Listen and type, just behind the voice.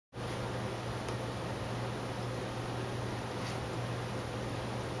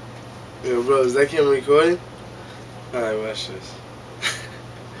Yo, bro, is that camera recording? Alright, watch this.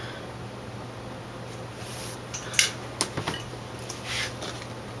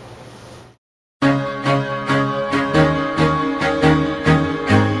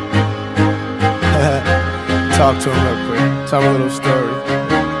 Talk to him real quick. Tell him a little story.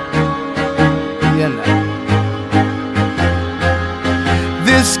 Yeah, nah.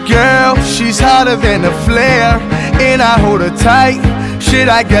 This girl, she's hotter than a flare, and I hold her tight. Shit,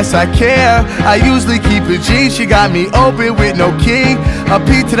 I guess I care. I usually keep it G. She got me open with no key. A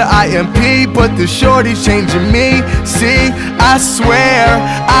P to the IMP, but the shorty's changing me. See, I swear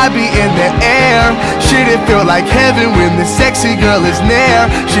I be in the air. Shit, it feel like heaven when the sexy girl is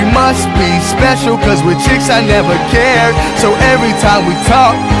near. She must be special, cause with chicks I never cared. So every time we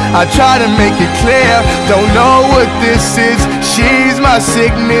talk, I try to make it clear. Don't know what this is, she's my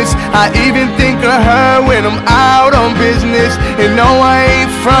sickness. I even think of her when I'm out on business. And no, I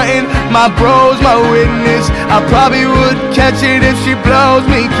ain't frontin', my bro's my witness. I probably would catch it if she blows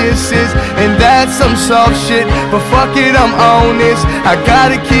me kisses. And that's some soft shit, but fuck it, I'm honest. I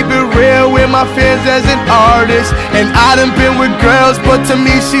gotta keep it real with my fans as an artist. And I done been with girls, but to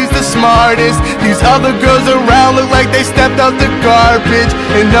me she's the smartest. These other girls around look like they stepped out the garbage.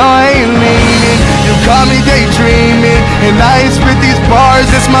 And no, I ain't leaning, you call me daydreaming. And I ain't spit these bars,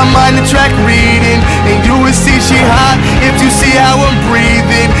 it's my mind and track reading. And you would see she hot if you see how I'm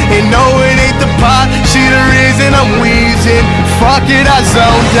breathing. And no, it ain't the pot, she the reason I'm wheezing. Fuck it, I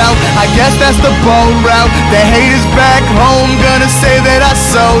zoned out, I guess that's the bold route. The haters back home gonna say that I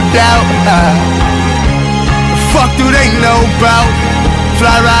sold out. Fuck do they know about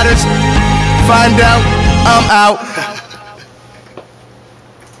FLYRYDAZ? Find out, I'm out.